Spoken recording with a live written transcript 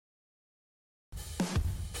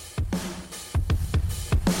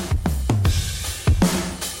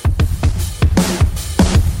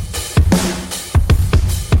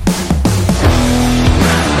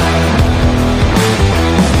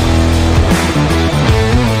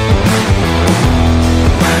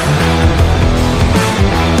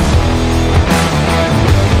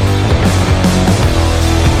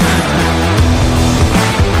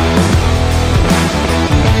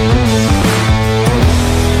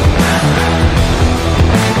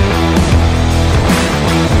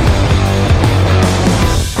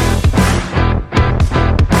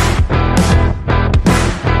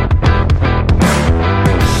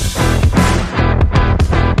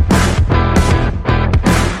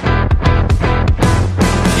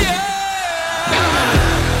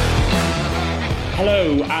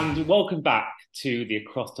And welcome back to the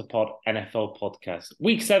Across the Pod NFL podcast.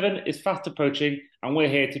 Week 7 is fast approaching, and we're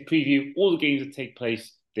here to preview all the games that take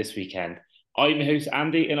place this weekend. I'm your host,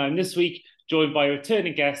 Andy, and I'm this week joined by a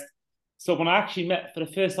returning guest, someone I actually met for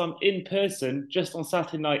the first time in person just on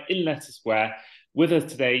Saturday night in Leicester Square. With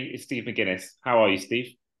us today is Steve McGuiness. How are you,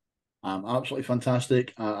 Steve? I'm absolutely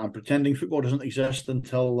fantastic. I'm pretending football doesn't exist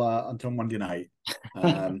until Monday night,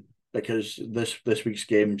 because this week's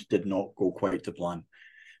games did not go quite to plan.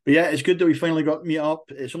 But yeah, it's good that we finally got to meet up.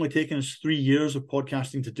 It's only taken us 3 years of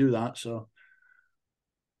podcasting to do that. So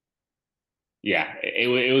Yeah,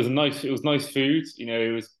 it was nice food. You know, it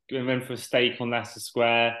was we went for a steak on Leicester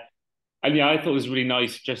Square. And yeah, I thought it was really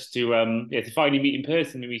nice just to finally meet in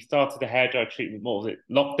person. We started the hairdryer treatment, what was it,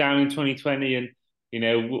 lockdown in 2020, and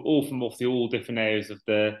we're all from obviously all different areas of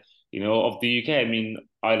the UK. I mean,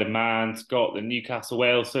 Isle of Man, Scotland, Newcastle,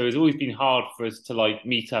 Wales. So it's always been hard for us to like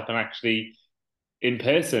meet up and actually in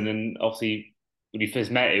person. And obviously when we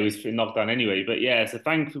first met, it was in lockdown anyway. But yeah, so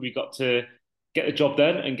thankfully we got to get the job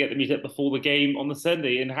done and get the meet up before the game on the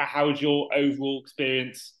Sunday. And how was your overall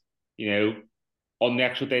experience? On the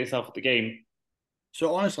actual day itself of the game.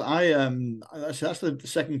 so honestly, that's the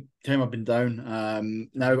second time I've been down.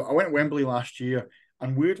 Now I went to Wembley last year,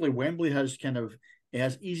 and weirdly, Wembley has it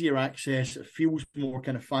has easier access. It feels more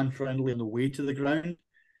kind of fan friendly on the way to the ground.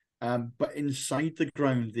 But inside the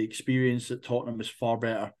ground, the experience at Tottenham is far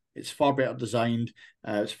better. It's far better designed.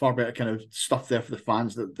 It's far better kind of stuff there for the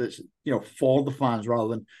fans that's for the fans rather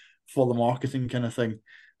than for the marketing kind of thing.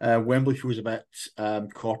 Wembley feels a bit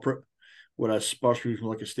corporate, whereas Spurs feels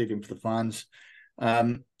more like a stadium for the fans.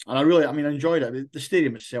 And I enjoyed it. The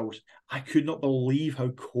stadium itself, I could not believe how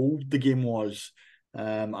cold the game was.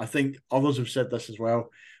 I think others have said this as well.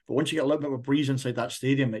 But once you get a little bit of a breeze inside that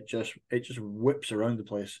stadium, it just whips around the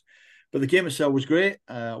place. But the game itself was great.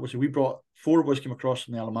 Obviously, we brought four of us came across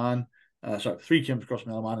from the Isle of Man. Three came across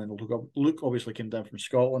from the Isle of Man, and Luke obviously came down from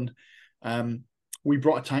Scotland. We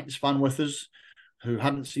brought a Titans fan with us who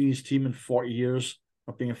hadn't seen his team in 40 years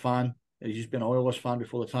of being a fan. He's been an Oilers fan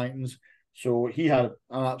before the Titans. So he had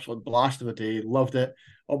an absolute blast of a day, loved it.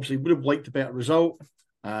 Obviously, would have liked a better result.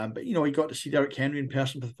 But he got to see Derrick Henry in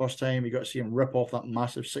person for the first time. He got to see him rip off that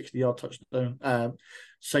massive 60-yard touchdown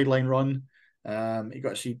sideline run. He got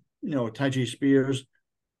to see Tajay Spears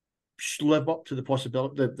live up to the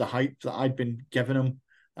possibility, the hype that I'd been giving him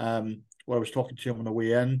when I was talking to him on the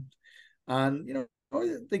way in. And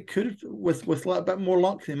they could have, with a little bit more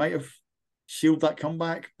luck, they might have sealed that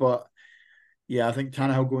comeback. But yeah, I think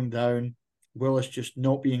Tannehill going down, Willis just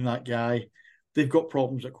not being that guy. They've got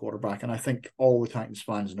problems at quarterback, and I think all the Titans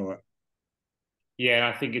fans know it. Yeah, and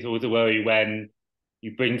I think it's always a worry when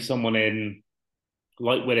you bring someone in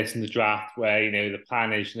like Willis in the draft, where the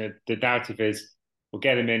plan is, the narrative is we'll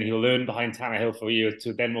get him in, he'll learn behind Tannehill for a year or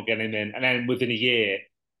two, then we'll get him in, and then within a year,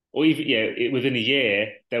 or even within a year,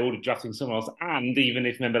 they're already drafting someone else. And even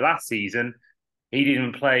if remember last season, he didn't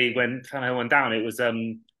even play when Tannehill went down. It was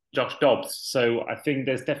Josh Dobbs. So I think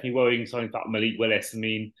there's definitely worrying signs about Malik Willis. I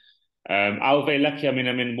mean. I was very lucky. I'm in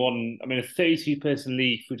a 32-person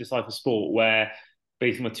league through Decipher Sport where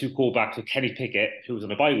basically my two callbacks were Kenny Pickett, who was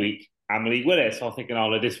on a bye week, and Malik Willis. So I was thinking, oh,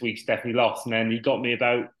 no, this week's definitely lost. And then he got me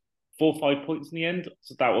about 4 or 5 points in the end.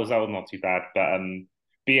 So that was not too bad. But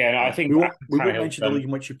yeah, no, I Yeah, think we won't mention the league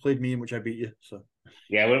in which you played me and which I beat you. So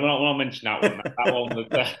yeah, we're not mentioning that one. That one was.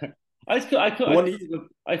 I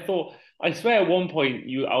thought. I swear, at one point,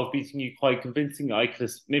 I was beating you quite convincingly.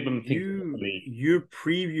 Maybe I'm thinking differently. your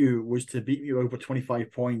preview was to beat me over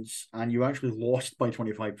 25 points, and you actually lost by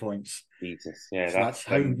 25 points. Jesus, yeah, So that's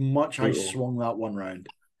how much brutal. I swung that one round.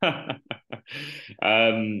 But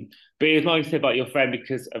it's nice to hear about your friend,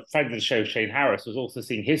 because a friend of the show, Shane Harris, was also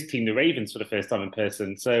seeing his team, the Ravens, for the first time in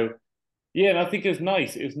person. So yeah, and I think it was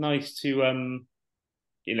nice. It was nice to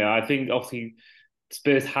I think obviously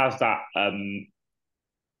Spurs has that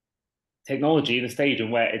technology in the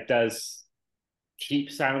stadium where it does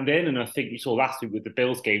keep sound in, and I think we saw last week with the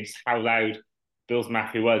Bills games how loud Bills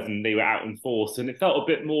Mafia was, and they were out in force, and it felt a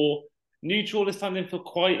bit more neutral this time. Didn't feel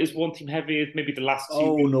quite as one team heavy as maybe the last two.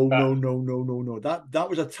 Oh no! That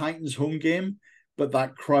was a Titans home game, but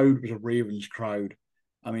that crowd was a Ravens crowd.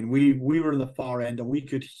 I mean, we were in the far end and we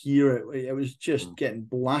could hear it. It was just getting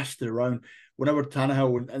blasted around. Whenever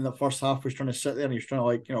Tannehill in the first half was trying to sit there and he was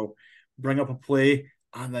trying to bring up a play,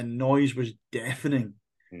 and the noise was deafening.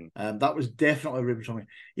 That was definitely Ravens something.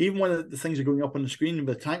 Even when the things are going up on the screen,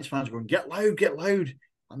 the Titans fans are going, get loud.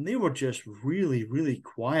 And they were just really, really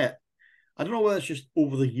quiet. I don't know whether it's just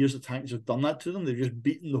over the years the Titans have done that to them. They've just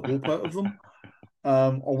beaten the hope out of them.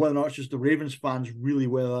 Or whether or not it's just the Ravens fans really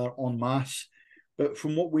were there en masse. But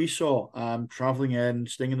from what we saw, traveling in,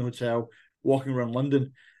 staying in the hotel, walking around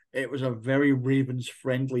London, it was a very Ravens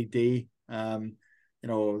friendly day.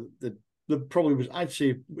 The probably was, I'd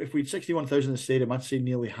say, if we had 61,000 in the stadium, I'd say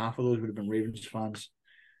nearly half of those would have been Ravens fans.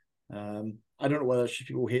 I don't know whether it's just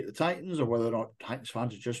people hate the Titans or whether or not Titans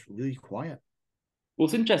fans are just really quiet. Well,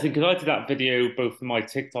 it's interesting because I did that video both for my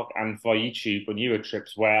TikTok and for YouTube on Euro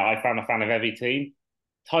trips where I found a fan of every team.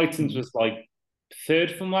 Titans Mm-hmm. was like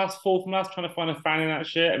third from last, fourth from last, trying to find a fan in that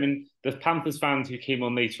shirt. I mean, there's Panthers fans who came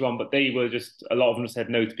on later on, but they were just a lot of them said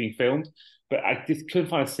no to being filmed. But I just couldn't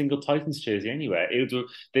find a single Titans jersey anywhere.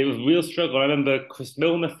 There was a real struggle. I remember Chris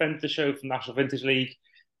Milner, friend of the show from National Vintage League,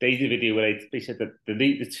 they did a video where they said that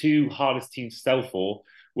the two hardest teams to sell for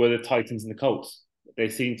were the Titans and the Colts. They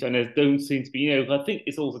seem to, and there don't seem to be, I think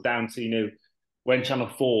it's also down to, when Channel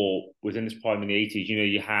 4 was in its prime in the 80s,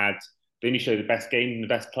 they only showed the best games and the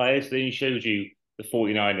best players. So they only showed you the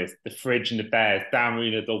 49ers, the Fridge and the Bears, Dan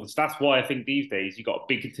Marino, Dolphins. That's why I think these days you've got a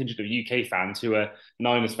big contingent of UK fans who are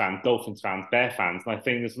Niners fans, Dolphins fans, Bear fans. And I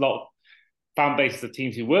think there's a lot of fan bases of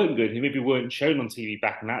teams who weren't good, who maybe weren't shown on TV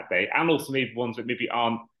back in that day, and also maybe ones that maybe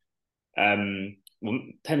aren't well,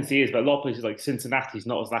 Tennessee is, but a lot of places like Cincinnati is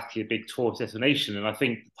not exactly a big tourist destination. And I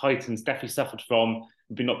think the Titans definitely suffered from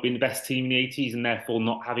maybe not being the best team in the 80s and therefore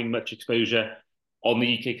not having much exposure on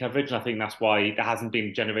the UK coverage. And I think that's why there hasn't been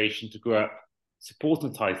a generation to grow up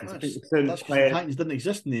supporting the Titans. I think That's there's certain that's because the players, Titans didn't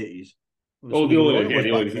exist in the 80s. oh, So the the Oilers, yeah, Oilers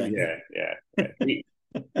the back Oilers, then.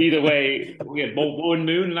 yeah. Either way, we had Warren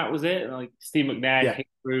Moon, and that was it. Like Steve McNair Yeah, came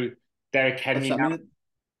through, Derek that's. Henry. I Now, mean,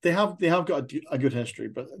 they have got a good history,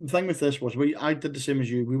 but the thing with this was I did the same as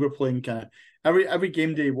you. We were playing kind of every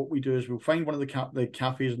game day. What we do is we'll find one of the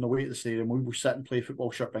cafes on the way to the stadium. We will sit and play football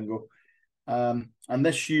shirt bingo. And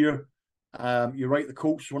this year, you're right. The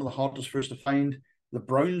Colts was one of the hardest for us to find. The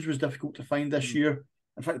Browns was difficult to find this year.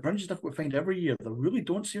 In fact, the Browns is difficult to find every year. There really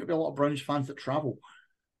don't seem to be a lot of Browns fans that travel.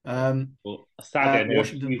 Um, well, sadly, I know a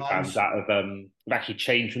Washington few fans fans. that have actually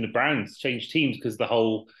changed from the Browns, changed teams because the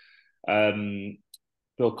whole um,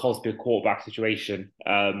 Bill Cosby quarterback situation.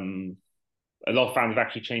 A lot of fans have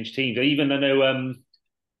actually changed teams. Even I know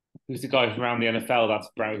who's the guy from around the NFL that's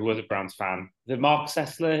Brown, who was a Browns fan. Is it Mark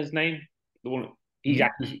Sessler, his name? The one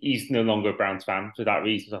Mhm. he's no longer a Browns fan for that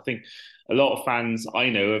reason. So I think a lot of fans I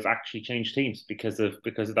know have actually changed teams because of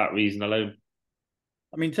that reason alone.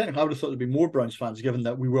 I mean, technically, I would have thought there'd be more Browns fans given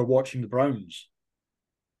that we were watching the Browns.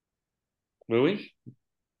 Will we?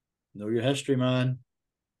 Know your history, man.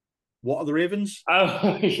 What are the Ravens?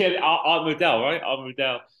 Oh yeah, Art Modell, right? Art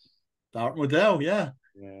Modell. Art Modell, yeah.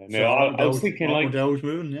 Yeah, no, So I was thinking Art like Modell's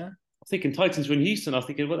moving, yeah. I was thinking Titans were in Houston. I was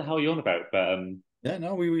thinking, what the hell are you on about? But Yeah,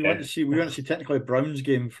 no, we went yeah. to see technically a Browns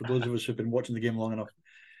game for those of us who've been watching the game long enough.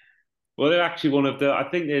 Well, they're actually one of the. I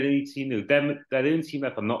think they're the only team. They're the only team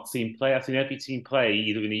left I've not seen play. I've seen every team play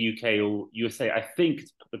either in the UK or USA. I think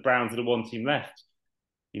the Browns are the one team left.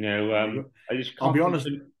 There you go. I just I'll can't be think. honest,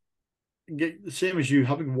 get the same as you,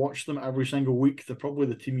 having watched them every single week, they're probably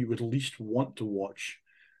the team you would least want to watch.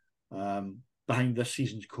 Behind this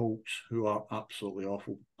season's Colts, who are absolutely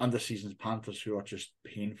awful, and this season's Panthers, who are just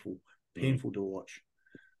painful to watch.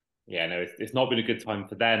 Yeah, no, it's not been a good time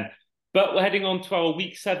for them. But we're heading on to our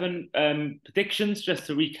week 7 predictions. Just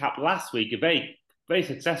to recap last week, a very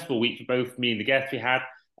successful week for both me and the guest we had.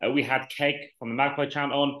 We had Keg from the Magpie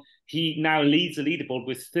Chant on. He now leads the leaderboard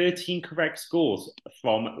with 13 correct scores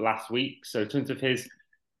from last week. So in terms of his,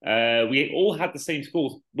 we all had the same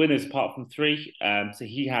scores, winners apart from 3. So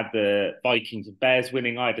he had the Vikings and Bears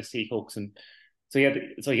winning. I had the Seahawks and he had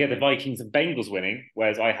the Vikings and Bengals winning,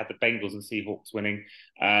 whereas I had the Bengals and Seahawks winning.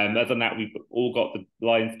 Other than that, we've all got the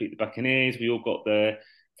Lions beat the Buccaneers. We all got the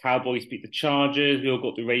Cowboys beat the Chargers. We all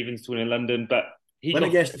got the Ravens to win in London. But he Let me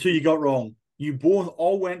got guess the two you got wrong. You both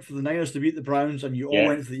all went for the Niners to beat the Browns, and you all yeah,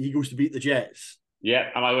 went for the Eagles to beat the Jets. yeah,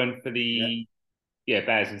 and I went for Yeah. the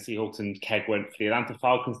Bears and Seahawks, and Keg went for the Atlanta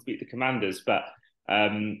Falcons to beat the Commanders. But Yeah,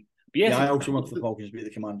 yes, I also went for the Falcons to beat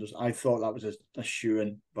the Commanders. I thought that was a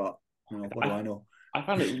shoe-in, but what do I I know? I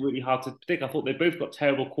found it really hard to predict. I thought they both got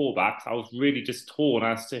terrible quarterbacks. I was really just torn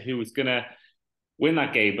as to who was gonna win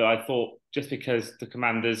that game. But I thought just because the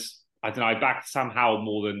Commanders, I don't know, I backed Sam Howell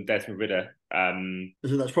more than Desmond Ridder.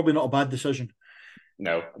 That's probably not a bad decision.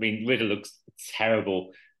 No, I mean Ridder looks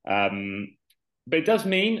terrible. Um, but it does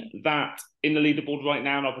mean that in the leaderboard right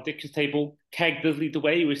now in our predictions table, Keg does lead the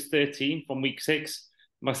way with 13 from week 6.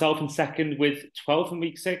 Myself in second with 12 from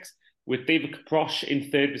week 6. With David Caproche in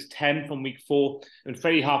third with 10 from week 4. And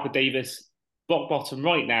Freddie Harper Davis, block bottom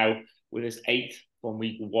right now with his 8 from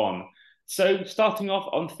week 1. So starting off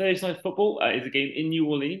on Thursday Night Football is a game in New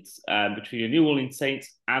Orleans between the New Orleans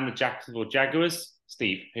Saints and the Jacksonville Jaguars.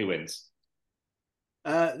 Steve, who wins?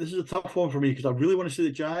 This is a tough one for me because I really want to see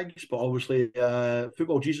the Jags, but obviously,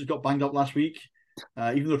 football Jesus got banged up last week.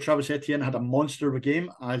 Even though Travis Etienne had a monster of a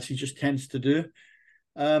game, as he just tends to do.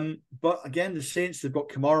 But again, the Saints, they've got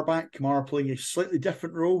Kamara back. Kamara playing a slightly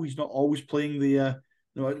different role. He's not always playing out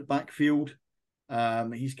the backfield.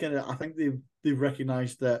 He's kind of. I think they've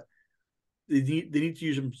recognised that they need to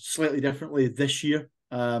use him slightly differently this year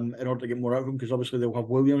in order to get more out of him because obviously they'll have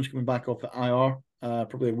Williams coming back off the IR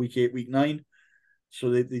probably in week 8, week 9.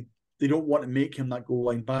 So they don't want to make him that goal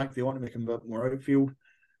line back. They want to make him a bit more outfield.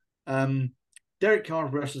 Um, Derek Carr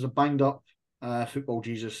versus a banged up football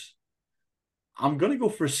Jesus. I'm going to go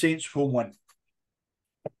for a Saints home win.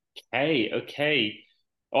 Hey, okay.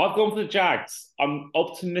 Oh, I've gone for the Jags. I'm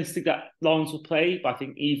optimistic that Lawrence will play, but I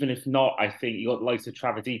think even if not, I think you got the likes of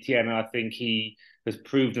Travis Etienne, and I think he has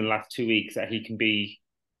proved in the last 2 weeks that he can be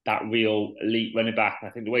that real elite running back. And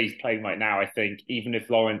I think the way he's playing right now, I think even if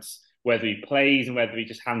Lawrence, whether he plays and whether he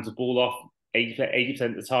just hands the ball off 80%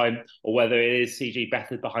 of the time, or whether it is CJ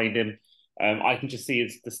Beathard behind him, I can just see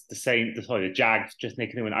it's the same. The Jags just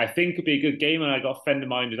making it win. I think it'll be a good game, and I got a friend of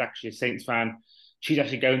mine who's actually a Saints fan. She's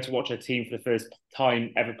actually going to watch her team for the first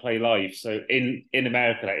time ever play live. So in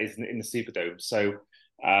America, that is in the Superdome. So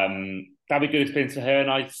that'll be a good experience for her. And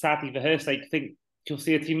I sadly for her sake think she'll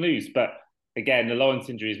see her team lose. But again, the Lawrence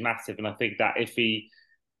injury is massive, and I think that if he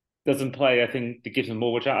doesn't play, I think it gives him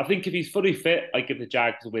more of a chance. I think if he's fully fit, I give the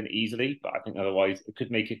Jags a win easily, but I think otherwise it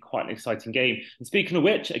could make it quite an exciting game. And speaking of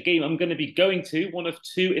which, a game I'm going to be going to, one of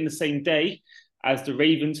two in the same day, as the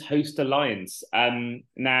Ravens host the Lions.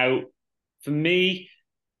 Now, for me,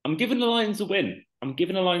 I'm giving the Lions a win. I'm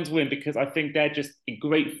giving the Lions a win because I think they're just in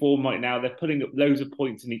great form right now. They're putting up loads of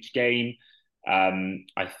points in each game.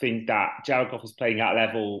 I think that Jared Goff is playing at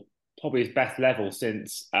level, probably his best level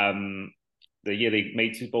since the year they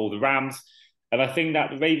made Super Bowl the Rams. And I think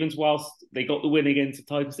that the Ravens, whilst they got the win against the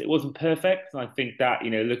Titans, it wasn't perfect. And I think that,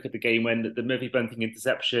 look at the game when the Murphy Bunting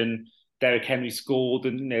interception, Derrick Henry scored,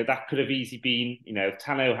 and that could have easily been, if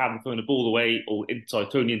Tano hadn't thrown the ball away or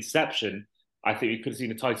thrown the interception, I think we could have seen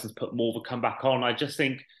the Titans put more of a comeback on. I just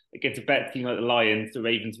think against a better team like the Lions, the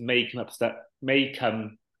Ravens may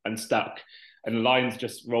come unstuck, and the Lions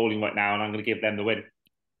just rolling right now, and I'm going to give them the win.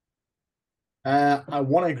 I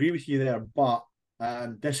want to agree with you there, but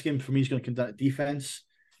this game for me is going to come down to defense.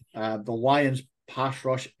 The Lions' pass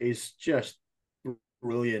rush is just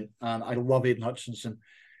brilliant, and I love Aiden Hutchinson.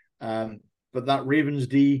 But that Ravens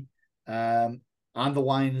D and the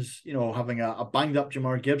Lions, having a banged up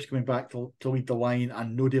Jamar Gibbs coming back to lead the line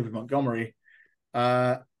and no David Montgomery,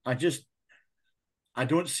 I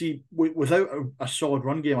don't see without a solid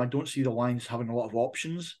run game. I don't see the Lions having a lot of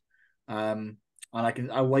options. And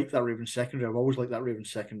I like that Ravens secondary. I've always liked that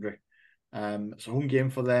Ravens secondary. It's a home game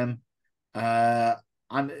for them.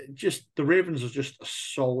 And just the Ravens are just a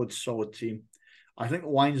solid team. I think the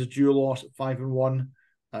Lions are due a loss at 5-1,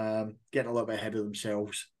 getting a little bit ahead of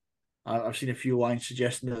themselves. I've seen a few lines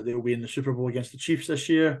suggesting that they'll be in the Super Bowl against the Chiefs this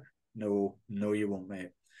year. No, you won't, mate.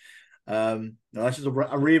 No, this is a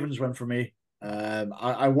Ravens win for me.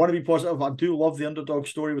 I want to be positive. I do love the underdog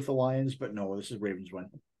story with the Lions, but no, this is Ravens win.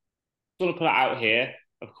 Sort of put it out here.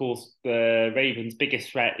 Of course, the Ravens'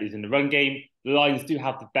 biggest threat is in the run game. The Lions do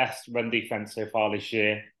have the best run defense so far this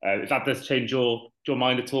year. If that does change your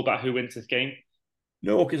mind at all about who wins this game?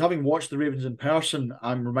 No, because having watched the Ravens in person,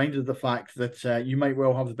 I'm reminded of the fact that you might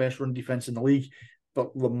well have the best run defense in the league,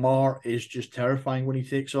 but Lamar is just terrifying when he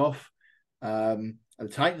takes off. The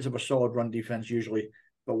Titans have a solid run defense usually,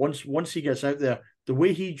 but once he gets out there, the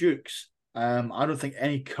way he jukes, I don't think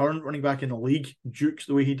any current running back in the league jukes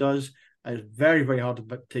the way he does. It's very, very hard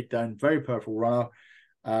to take down. Very powerful runner.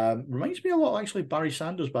 Reminds me a lot, actually, Barry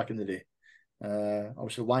Sanders back in the day.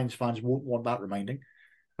 Obviously, Lions fans won't want that reminding.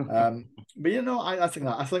 But I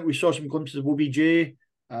think we saw some glimpses of OBJ.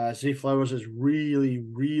 Zay Flowers is really,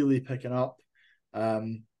 really picking up.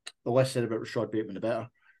 The less said about Rashad Bateman, the better.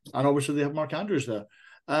 And obviously, they have Mark Andrews there.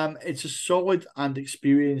 It's a solid and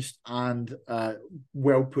experienced and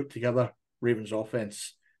well put together Ravens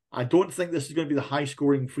offense. I don't think this is going to be the high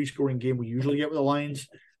scoring, free scoring game we usually get with the Lions,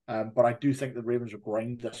 but I do think the Ravens will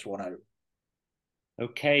grind this one out.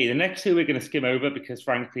 Okay, the next two we're going to skim over because,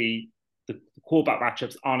 frankly, the quarterback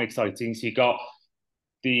matchups aren't exciting. So you got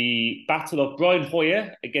the battle of Brian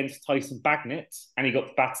Hoyer against Tyson Bagnet, and you got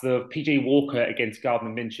the battle of PJ Walker against Gardner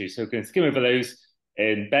Minshew. So we're going to skim over those.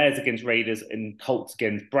 In Bears against Raiders and Colts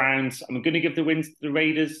against Browns. I'm going to give the wins to the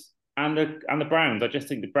Raiders and the Browns. I just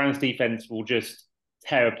think the Browns defense will just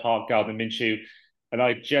tear apart Gardner Minshew, and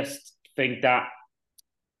I just think that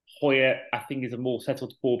Hoyer, I think, is a more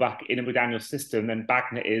settled quarterback in a McDaniel's system than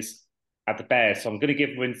Bagnet is. at the Bears. So I'm going to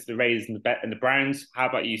give wins to the Raiders and the Browns. How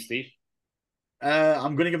about you, Steve?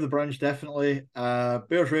 I'm going to give the Browns definitely.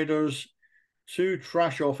 Bears Raiders, two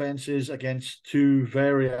trash offenses against two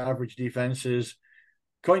very average defenses.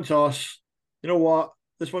 Coin toss. You know what?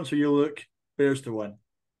 This one's for you, Luke. Bears to win.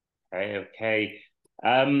 Okay.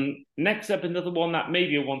 Next up, another one that may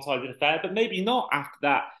be a one-sided affair, but maybe not after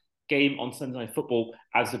that game on Sunday Night Football,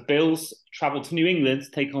 as the Bills travel to New England to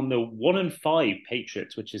take on the 1-5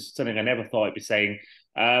 Patriots, which is something I never thought I'd be saying.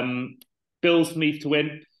 Bills for me to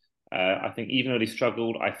win. I think even though they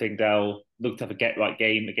struggled, I think they'll look to have a get-right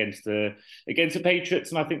game against the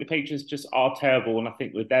Patriots, and I think the Patriots just are terrible. And I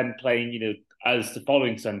think with them playing, as the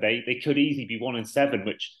following Sunday, they could easily be 1-7,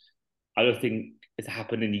 which I don't think has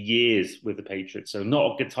happened in years with the Patriots. So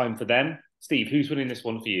not a good time for them. Steve, who's winning this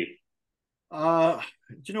one for you? Do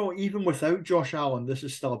you know, even without Josh Allen, this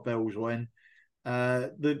is still a Bills win.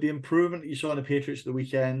 The improvement that you saw in the Patriots the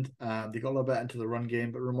weekend, they got a little bit into the run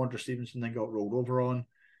game, but Ramondre Stevenson then got rolled over on.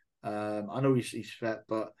 I know he's fit,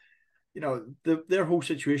 but their whole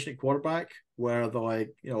situation at quarterback, where they're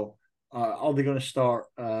like, are they going to start?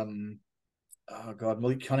 Oh God,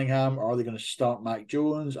 Malik Cunningham? Or are they going to start Mac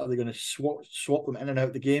Jones? Are they going to swap them in and out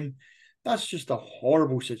of the game? That's just a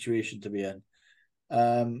horrible situation to be in.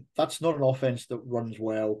 That's not an offense that runs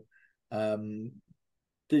well.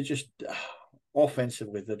 They just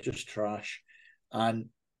offensively they're just trash, and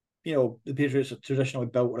the Patriots are traditionally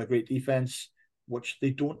built with a great defense, which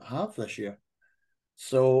they don't have this year.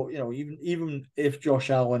 So even if Josh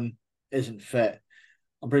Allen isn't fit,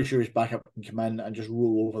 I'm pretty sure his backup can come in and just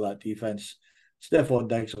roll over that defense. Stephon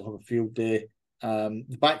Diggs will have a field day.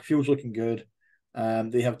 The backfield's looking good.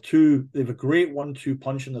 They have a great 1-2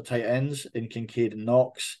 punch in the tight ends in Kincaid and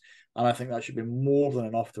Knox, and I think that should be more than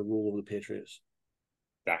enough to roll over the Patriots.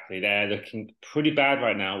 Exactly. They're looking pretty bad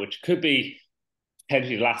right now, which could be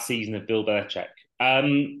potentially the last season of Bill Belichick.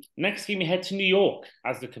 Next game, we head to New York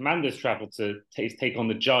as the Commanders travel to take on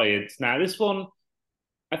the Giants. Now, this one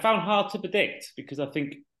I found hard to predict because I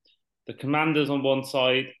think the Commanders on one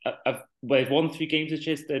side they've won 3 games this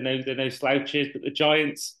year. They're no slouches, but the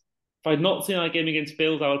Giants. If I'd not seen that game against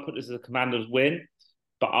Bills, I would put this as a Commanders win.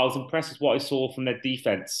 But I was impressed with what I saw from their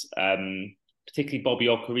defense, particularly Bobby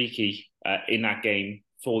Okereke in that game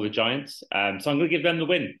for the Giants. So I'm going to give them the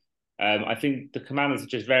win. I think the Commanders are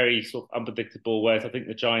just very sort of unpredictable, whereas I think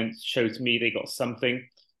the Giants showed to me they got something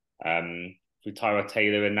with Tyrod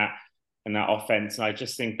Taylor in that offense. And I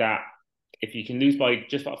just think that if you can lose by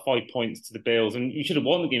just about 5 points to the Bills, and you should have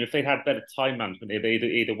won the game if they'd had better time management, they'd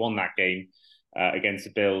either won that game against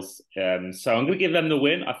the Bills. So I'm going to give them the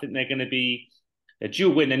win. I think they're going to be a due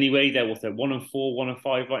win anyway. They're 1-4,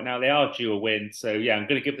 1-5 right now. They are due a win. So yeah, I'm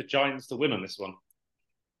going to give the Giants the win on this one.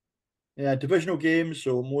 Yeah, divisional games,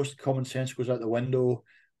 so most common sense goes out the window.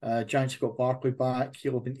 Giants have got Barkley back.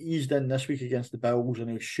 He'll have been eased in this week against the Bills, and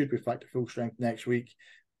he should be back to full strength next week.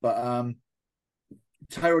 But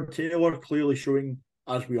Tyrod Taylor clearly showing,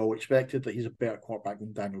 as we all expected, that he's a better quarterback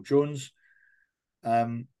than Daniel Jones.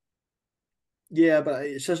 Yeah, but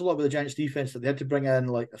it says a lot about the Giants defense that they had to bring in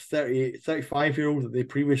like a 35-year-old that they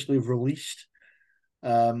previously released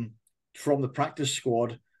from the practice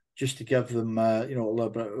squad just to give them, a little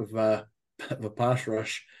bit of a pass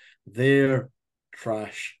rush. They're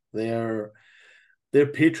trash. They're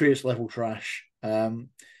Patriots level trash.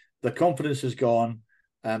 The confidence is gone.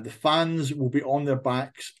 The fans will be on their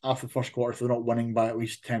backs after the first quarter if they're not winning by at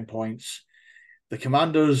least 10 points. The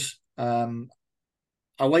Commanders, I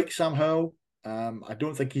like Sam Howell. I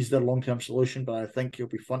don't think he's their long-term solution, but I think he'll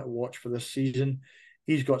be fun to watch for this season.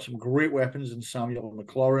 He's got some great weapons in Samuel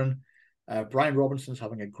McLaurin. Brian Robinson's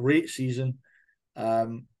having a great season.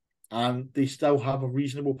 And they still have a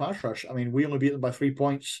reasonable pass rush. I mean, we only beat them by 3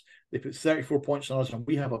 points. They put 34 points on us, and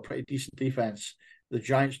we have a pretty decent defense. The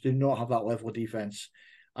Giants do not have that level of defense.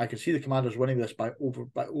 I can see the Commanders winning this by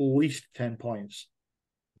at least 10 points.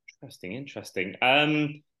 Interesting.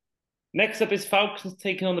 Next up is Falcons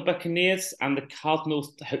taking on the Buccaneers and the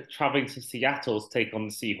Cardinals traveling to Seattle to take on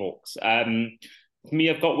the Seahawks. For me,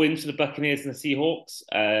 I've got wins for the Buccaneers and the Seahawks.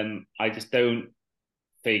 I just don't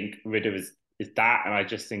think Ridder is that, and I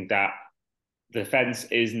just think that the defense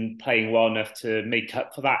isn't playing well enough to make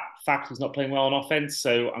up for that fact he's not playing well on offense.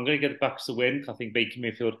 So I'm going to get the Bucs to win. I think Baker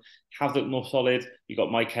Mayfield has looked more solid. You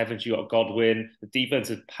got Mike Evans, you got Godwin. The defense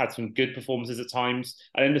has had some good performances at times.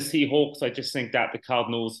 And then the Seahawks, I just think that the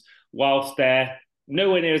Cardinals, whilst they're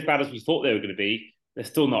nowhere near as bad as we thought they were going to be, they're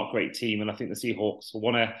still not a great team. And I think the Seahawks will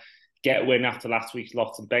want to get a win after last week's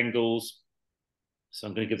loss to Bengals. So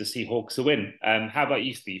I'm going to give the Seahawks a win. How about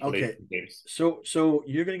you, Steve, for Okay. those games? So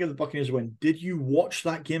you're going to give the Buccaneers a win. Did you watch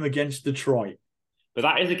that game against Detroit? But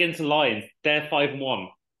that is against the Lions. They're 5-1.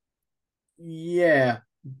 Yeah,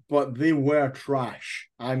 but they were trash.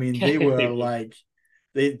 I mean, they were They were. like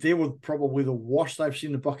they were probably the worst I've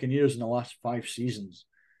seen the Buccaneers in the last 5 seasons.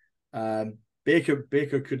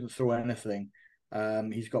 Baker couldn't throw anything.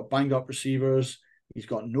 He's got banged up receivers. He's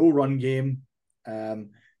got no run game.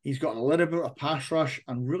 He's got a little bit of pass rush,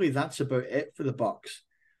 and really that's about it for the Bucks.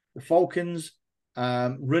 The Falcons,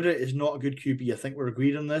 Ridder is not a good QB. I think we're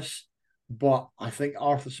agreed on this, but I think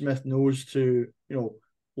Arthur Smith knows to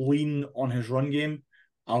lean on his run game.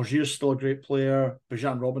 Algiers still a great player.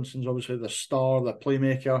 Bijan Robinson's obviously the star, the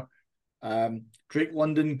playmaker. Drake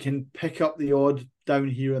London can pick up the odd down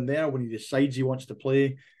here and there when he decides he wants to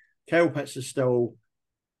play. Kyle Pitts is still,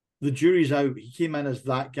 the jury's out. He came in as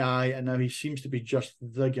that guy, and now he seems to be just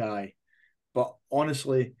the guy. But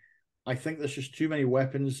honestly, I think there's just too many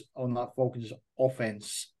weapons on that Falcons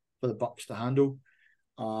offense for the Bucks to handle.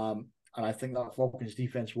 And I think that Falcons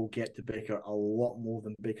defense will get to Baker a lot more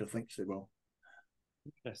than Baker thinks they will.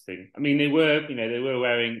 Interesting. I mean, they were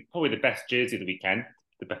wearing probably the best jersey of the weekend,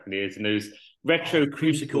 the Buccaneers, and those Oh, retro the creamsicle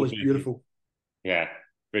creamsicle is jerseys. beautiful. Yeah,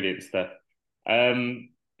 brilliant stuff. But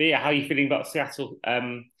yeah, how are you feeling about Seattle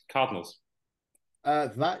Cardinals?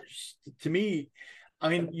 That's to me. I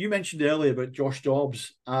mean, you mentioned earlier about Josh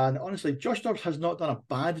Dobbs, and honestly, Josh Dobbs has not done a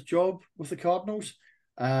bad job with the Cardinals.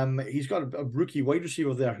 He's got a rookie wide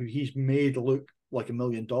receiver there who he's made look like $1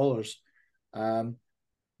 million. Um,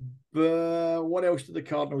 but what else do the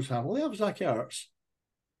Cardinals have? Well, they have Zach Ertz,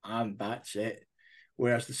 and that's it.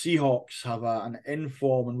 Whereas the Seahawks have an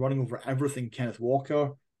inform and running over everything Kenneth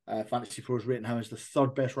Walker. Fantasy Pros rating him as the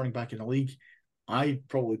third best running back in the league. I'd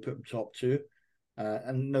probably put him top two.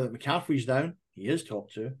 And now that McCaffrey's down, he is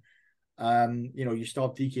top two. You still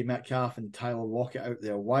have DK Metcalf and Tyler Lockett out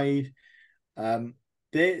there wide.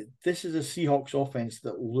 This is a Seahawks offense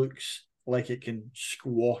that looks like it can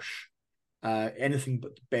squash anything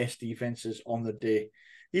but the best defenses on the day.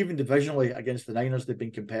 Even divisionally against the Niners, they've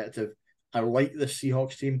been competitive. I like the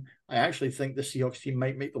Seahawks team. I actually think the Seahawks team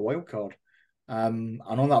might make the wild card. And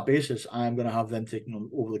on that basis, I'm going to have them taking them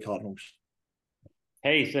over the Cardinals.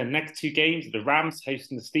 Hey, so the next two games, the Rams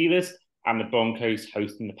hosting the Steelers and the Broncos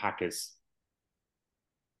hosting the Packers.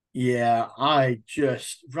 Yeah,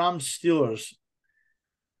 Rams Steelers.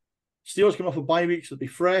 Steelers coming off a bye week, so they'll be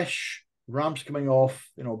fresh. Rams coming off,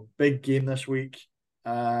 big game this week.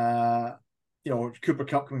 Cooper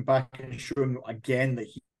Cup coming back and showing again that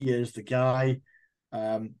he is the guy.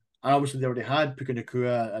 And obviously they already had Puka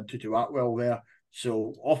Nacua and Tutu Atwell there.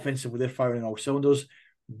 So offensively, they're firing all cylinders.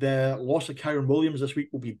 The loss of Kyron Williams this week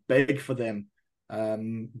will be big for them.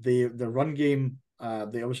 The run game,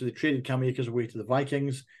 they traded Cam Akers away to the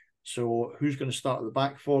Vikings. So who's going to start at the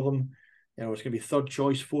back for them? It's going to be third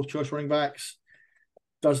choice, fourth choice running backs.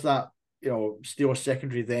 Does that, Steelers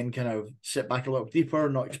secondary then kind of sit back a little deeper,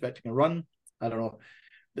 not expecting a run? I don't know.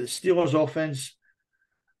 But the Steelers offense,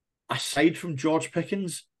 aside from George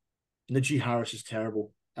Pickens, Najee Harris is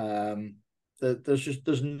terrible.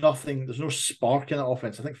 There's nothing, there's no spark in that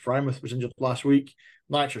offense. I think Frymouth was injured last week.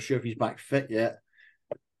 I'm not actually sure if he's back fit yet.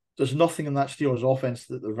 There's nothing in that Steelers offense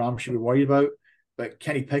that the Rams should be worried about. But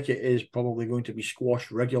Kenny Pickett is probably going to be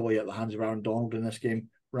squashed regularly at the hands of Aaron Donald in this game.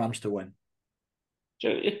 Rams to win.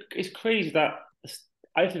 Joe, it's crazy that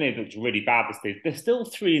I think they've looked really bad this day. They're still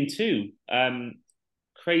 3-2.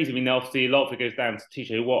 Crazy. I mean, obviously, a lot of it goes down to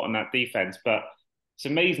TJ Watt on that defense, but it's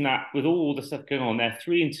amazing that with all the stuff going on, they're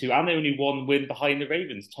 3-2, and they only one win behind the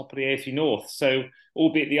Ravens, top of the AFC North. So,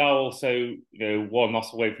 albeit they are also, one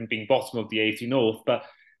loss away from being bottom of the AFC North, but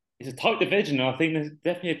it's a tight division, and I think there's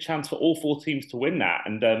definitely a chance for all four teams to win that.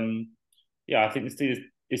 And I think the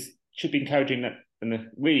Steelers should be encouraging that and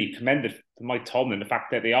really commended for Mike Tomlin the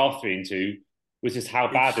fact that they are 3-2, which is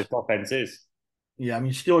how bad this offense is. Yeah, I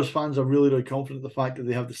mean, Steelers fans are really, really confident the fact that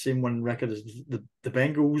they have the same winning record as the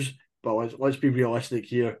Bengals. But let's be realistic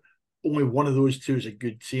here. Only one of those two is a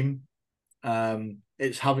good team.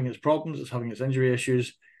 It's having its problems, it's having its injury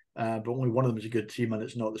issues, but only one of them is a good team, and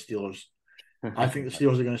it's not the Steelers. I think the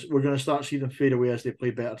Steelers we're going to start seeing them fade away as they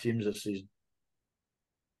play better teams this season.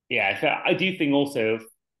 Yeah, I do think also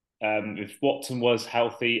if Watson was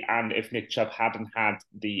healthy and if Nick Chubb hadn't had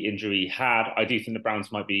the injury he had, I do think the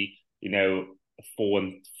Browns might be, a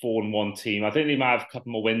 4-1 team. I think they might have a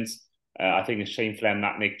couple more wins. I think it's a shame for them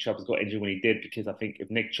that Nick Chubb has got injured when he did, because I think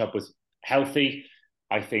if Nick Chubb was healthy,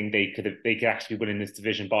 I think they could actually be winning this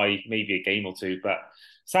division by maybe a game or two. But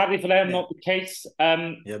sadly for them, not the case.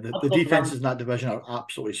 The defenses in that division are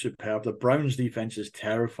absolutely superb. The Browns' defense is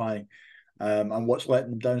terrifying. And what's letting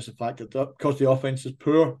them down is the fact that because the offense is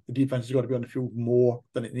poor, the defense has got to be on the field more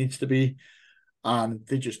than it needs to be. And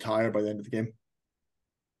they just tire by the end of the game.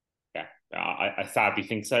 I sadly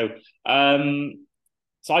think so.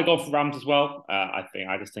 So I go for Rams as well. I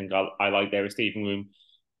just think I like their receiving room,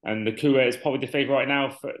 and the Nakua is probably the favourite right now,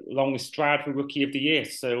 for along with Stroud for Rookie of the Year.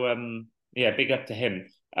 So yeah, big up to him.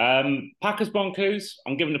 Packers Broncos.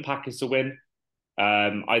 I'm giving the Packers to win.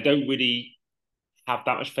 I don't really have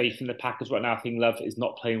that much faith in the Packers right now. I think Love is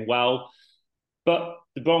not playing well, but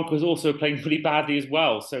the Broncos also playing pretty badly as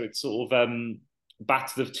well. So it's sort of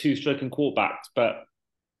battle of two-stroking quarterbacks. But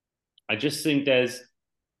I just think there's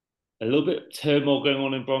a little bit of turmoil going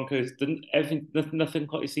on in Broncos. Everything, nothing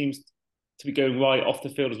quite seems to be going right off the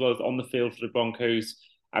field as well as on the field for the Broncos.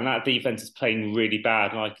 And that defense is playing really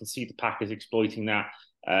bad. And I can see the Packers exploiting that,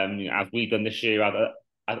 as we've done this year,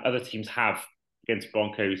 other teams have against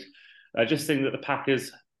Broncos. I just think that the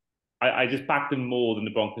Packers, I just back them more than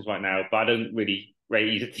the Broncos right now, but I don't really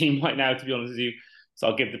rate either team right now, to be honest with you. So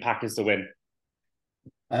I'll give the Packers the win.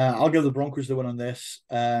 I'll give the Broncos the win on this.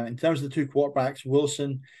 In terms of the two quarterbacks,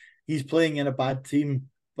 Wilson, he's playing in a bad team,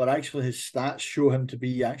 but actually his stats show him to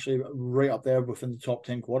be actually right up there within the top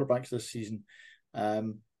 10 quarterbacks this season.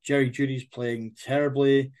 Jerry Jeudy's playing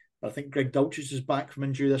terribly, but I think Greg Dulcich is back from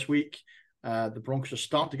injury this week. The Broncos are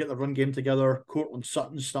starting to get the run game together. Cortland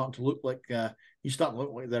Sutton's starting to look like he's starting to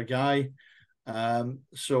look like their guy.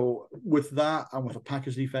 So with that and with a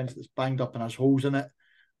Packers defense that's banged up and has holes in it,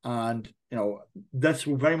 and this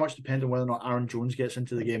will very much depend on whether or not Aaron Jones gets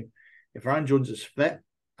into the game. If Aaron Jones is fit,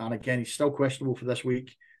 and again he's still questionable for this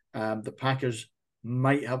week, the Packers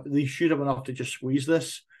they should have enough to just squeeze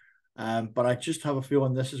this. But I just have a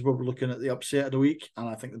feeling this is where we're looking at the upset of the week, and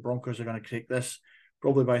I think the Broncos are going to take this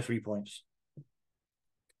probably by 3 points.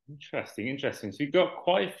 Interesting. So we've got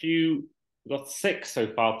quite a few. We've got six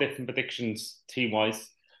so far, different predictions team-wise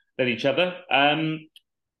than each other.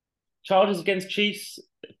 Chargers against Chiefs.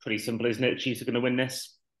 Pretty simple, isn't it? Chiefs are going to win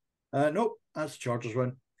this. Nope, that's the Chargers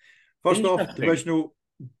win. First off,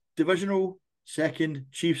 divisional. Second,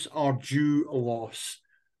 Chiefs are due a loss.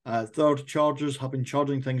 Third, Chargers have been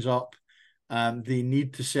charging things up. They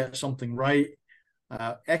need to set something right.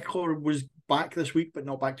 Eckler was back this week, but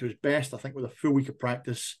not back to his best. I think with a full week of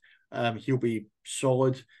practice, he'll be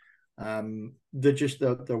solid. The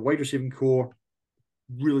wide receiving core,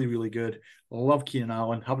 really, really good. I love Keenan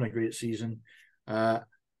Allen, having a great season.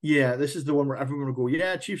 This is the one where everyone will go,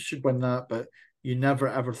 yeah, Chiefs should win that, but you never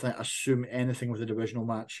ever assume anything with a divisional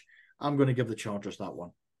match. I'm going to give the Chargers that one.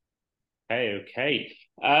 Okay.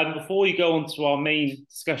 Before we go on to our main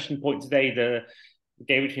discussion point today, the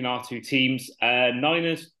game between our two teams,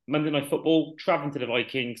 Niners, Monday Night Football, traveling to the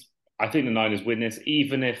Vikings. I think the Niners win this,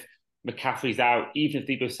 even if McCaffrey's out, even if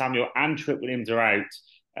Deebo Samuel and Trent Williams are out.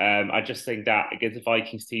 I just think that against the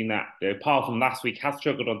Vikings team that, apart from last week, has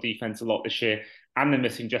struggled on defense a lot this year, and they're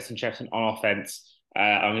missing Justin Jefferson on offense.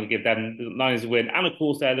 I'm going to give them the Niners a win, and of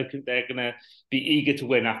course they're going to be eager to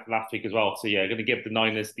win after last week as well. So yeah, I'm going to give the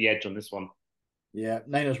Niners the edge on this one. Yeah,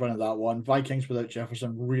 Niners winning that one. Vikings without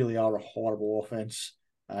Jefferson really are a horrible offense.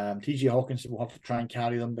 TJ Hawkins will have to try and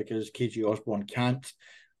carry them because KG Osborne can't.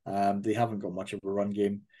 They haven't got much of a run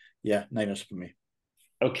game. Yeah, Niners for me.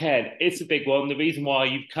 Okay, it's a big one. The reason why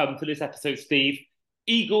you've come to this episode, Steve,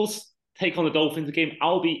 Eagles take on the Dolphins, a game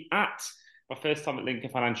I'll be at. My first time at Lincoln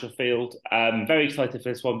Financial Field. Very excited for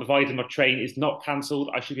this one. Provided my train is not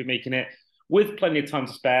cancelled, I should be making it with plenty of time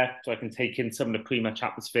to spare so I can take in some of the pre-match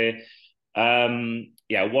atmosphere. What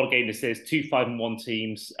a game this is. 2-5-1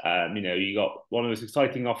 teams. You got one of the most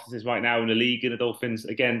exciting offenses right now in the league in the Dolphins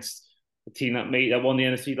against the team that won the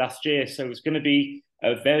NFC last year. So it's going to be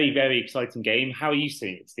a very, very exciting game. How are you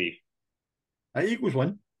seeing it, Steve? Eagles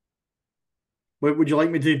win. Would you like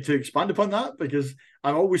me to expand upon that? Because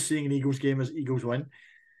I'm always seeing an Eagles game as Eagles win.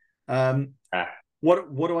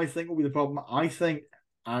 What do I think will be the problem? I think,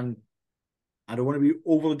 and I don't want to be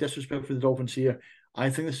overly disrespectful for the Dolphins here, I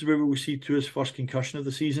think this is where we will see Tua's first concussion of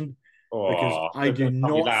the season. Because I do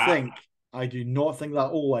not think that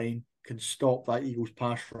O-line can stop that Eagles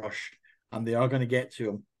pass rush. And they are going to get to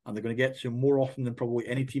him. And they're going to get to him more often than probably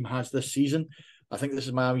any team has this season. I think this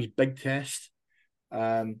is Miami's big test.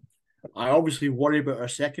 I obviously worry about our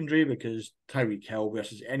secondary because Tyreek Hill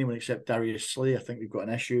versus anyone except Darius Slay, I think we've got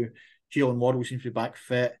an issue. Jalen Waddle seems to be back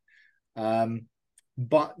fit.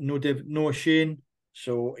 But no Shane,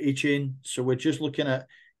 so A-Chain. So we're just looking at,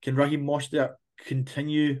 can Raheem Mostert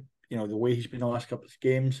continue, the way he's been the last couple of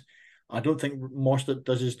games? I don't think Mostert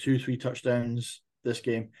does his 2-3 touchdowns this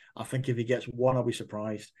game. I think if he gets one, I'll be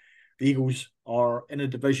surprised. The Eagles are in a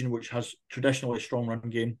division which has traditionally a strong run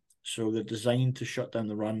game, so they're designed to shut down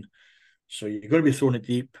the run. So you're going to be throwing it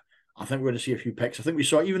deep. I think we're going to see a few picks. I think we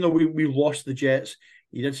saw, even though we lost the Jets,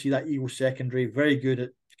 you did see that Eagles secondary very good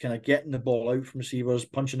at kind of getting the ball out from receivers,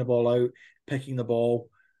 punching the ball out, picking the ball.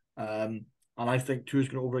 And I think Tua's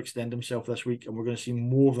going to overextend himself this week, and we're going to see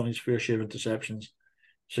more than his fair share of interceptions.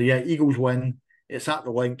 So yeah, Eagles win. It's at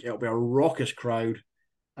the Link. It'll be a raucous crowd.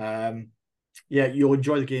 Yeah, you'll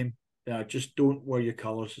enjoy the game. Just don't wear your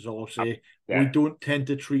colours, is all I'll say. We Yeah. don't tend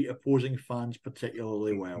to treat opposing fans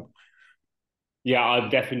particularly well. Yeah, I'm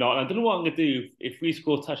definitely not. I don't know what I'm going to do if we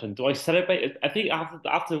score a touchdown. Do I celebrate? I think I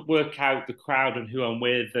have to work out the crowd and who I'm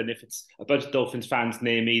with, and if it's a bunch of Dolphins fans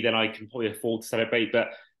near me, then I can probably afford to celebrate. But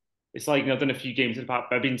it's like, I've done a few games in the past.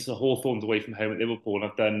 I've been to Hawthorns away from home at Liverpool, and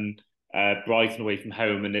I've done Brighton away from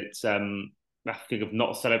home, and it's I think of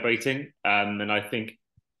not celebrating. And I think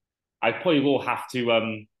I probably will have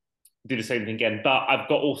to do the same thing again. But I've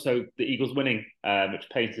got also the Eagles winning, which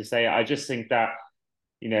pains to say. I just think that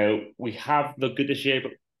we have looked good this year,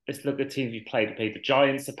 but let's look at the teams we played. We played the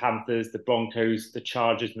Giants, the Panthers, the Broncos, the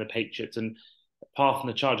Chargers, and the Patriots. And apart from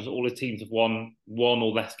the Chargers, all the teams have won one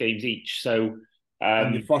or less games each. So,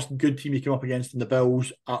 And the first good team you come up against in the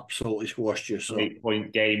Bills absolutely squashed you. an So 8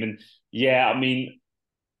 point game. And yeah, I mean,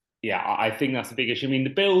 yeah, I think that's a big issue. I mean,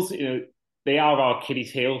 the Bills, they are our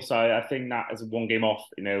Achilles heel. So I think that as a 1 game off,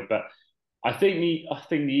 but I think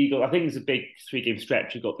the Eagles. I think it's a big 3 game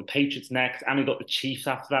stretch. You've got the Patriots next, and we've got the Chiefs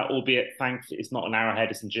after that. Albeit, thankfully, it's not an Arrowhead;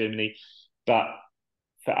 it's in Germany. But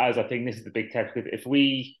for us, I think this is the big test. Because if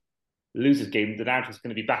we lose this game, the narrative is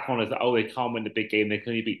going to be back on us that they can't win the big game. They can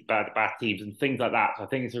only beat the bad teams and things like that. So I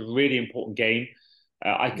think it's a really important game.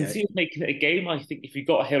 I can yeah, see us making it a game. I think if we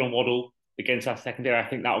got a Hill and Waddle against our secondary, I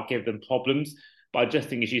think that will give them problems. But I just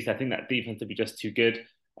think, as you said, I think that defense will be just too good.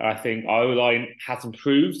 And I think our O line has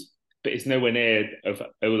improved, but it's nowhere near of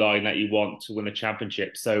O line that you want to win a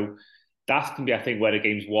championship. So that's going to be, I think, where the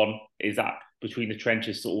game's won, is that between the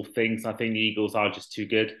trenches sort of things. I think the Eagles are just too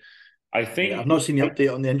good. I yeah. think, I've not seen the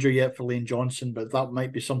update on the injury yet for Lane Johnson, but that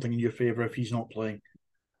might be something in your favour if he's not playing.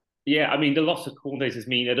 yeah, I mean, the loss of coordinators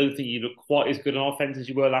mean I don't think you look quite as good on offense as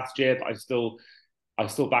you were last year, but I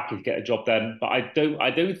still back you to get a job done. But I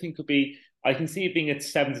don't think it'll be. I can see it being a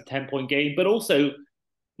 7 to 10 point game, but also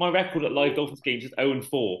my record at live Dolphins games is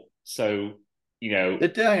 0-4. So you know,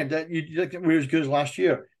 Did that you think we were as good as last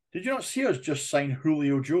year? Did you not see us just sign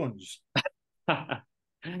Julio Jones? oh,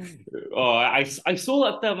 I saw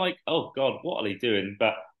that there. I'm like, oh God, what are they doing?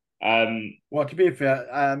 But um, Well, to be fair,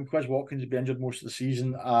 Quez Watkins has been injured most of the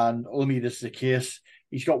season, and only this is the case.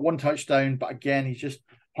 He's got 1 touchdown, but again, he's just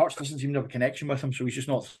Hurts doesn't seem to have a connection with him, so he's just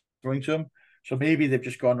not throwing to him. So maybe they've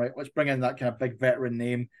just gone right. Let's bring in that kind of big veteran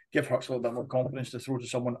name, give Hurts a little bit more confidence to throw to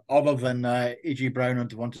someone other than AJ Brown and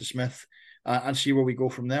Devonta Smith, and see where we go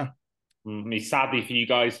from there. I mean, sadly for you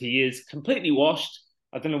guys, he is completely washed.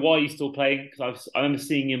 I don't know why he's still playing because I remember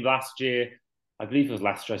seeing him last year. I believe it was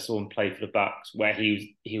last year I saw him play for the Bucks, where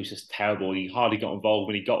he was just terrible. He hardly got involved.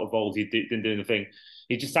 When he got involved, he didn't do anything.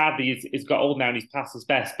 He just sadly he's got old now and he's past his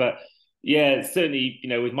best. But yeah, certainly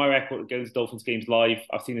with my record going to Dolphins games live,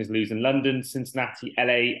 I've seen us lose in London, Cincinnati,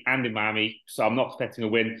 LA, and in Miami. So I'm not expecting a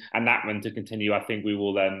win and that run to continue. I think we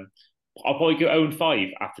will. I'll probably go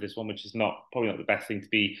 0-5 after this one, which is probably not the best thing to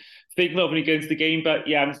be thinking of when you go into the game. But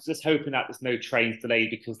yeah, I'm just hoping that there's no trains delayed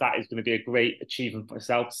because that is going to be a great achievement for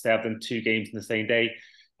myself to stay. I've done 2 games in the same day.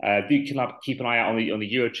 Do keep an eye out on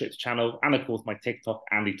the Eurotrips channel and of course my TikTok,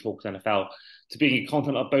 Andy Talks NFL, to bring you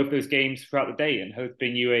content of both those games throughout the day and hope to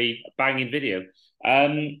bring you a banging video.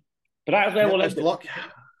 But that is where Yeah, we'll best end of it. luck.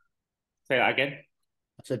 Say that again.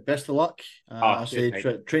 I said best of luck. Oh, I cheers, say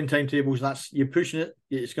mate. train timetables. That's you're pushing it.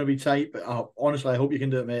 It's going to be tight, but honestly, I hope you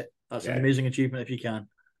can do it, mate. That's an Yeah. amazing achievement if you can.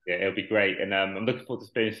 Yeah, it'll be great. And I'm looking forward to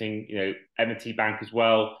experiencing, M&T Bank as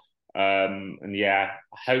well. And yeah,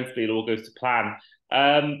 hopefully it all goes to plan.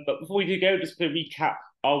 But before we do go, just to recap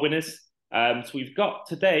our winners. So we've got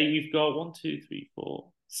 1, 2, 3,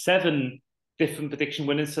 4, 7 different prediction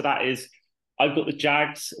winners. So that is, I've got the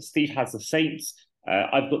Jags, Steve has the Saints.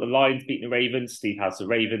 I've got the Lions beating the Ravens, Steve has the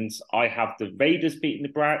Ravens. I have the Raiders beating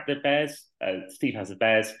the Bears, Steve has the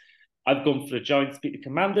Bears. I've gone for the Giants to beat the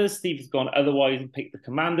Commanders. Steve has gone otherwise and picked the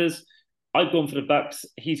Commanders. I've gone for the Bucks.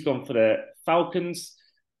 He's gone for the Falcons.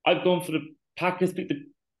 I've gone for the Packers to beat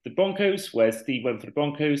the Broncos, where Steve went for the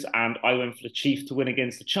Broncos, and I went for the Chiefs to win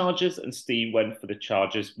against the Chargers, and Steve went for the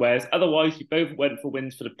Chargers. Whereas otherwise, we both went for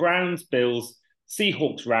wins for the Browns, Bills,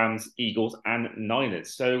 Seahawks, Rams, Eagles, and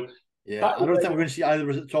Niners. So Yeah, that I is don't think we're going to see either of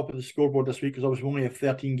us at the top of the scoreboard this week because obviously we only have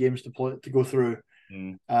 13 games to go through.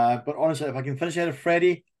 But honestly, if I can finish ahead of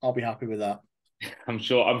Freddie, I'll be happy with that. I'm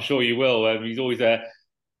sure you will. He's always a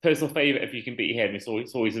personal favourite if you can beat him. It's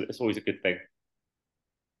always a good thing.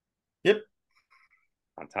 Yep.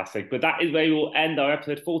 Fantastic. But that is where we will end our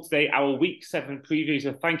episode for today, our week 7 preview.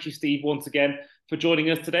 So thank you, Steve, once again for joining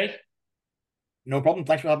us today. No problem.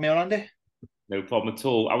 Thanks for having me on, Andy. No problem at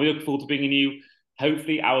all. And we look forward to bringing you,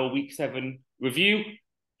 hopefully, our Week 7 review,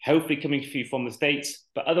 hopefully coming to you from the States.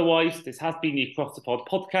 But otherwise, this has been the Across the Pod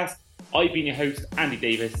podcast. I've been your host, Andy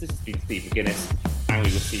Davies. This has been Steve McGuiness. And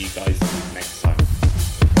we will see you guys next time.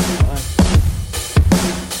 Bye.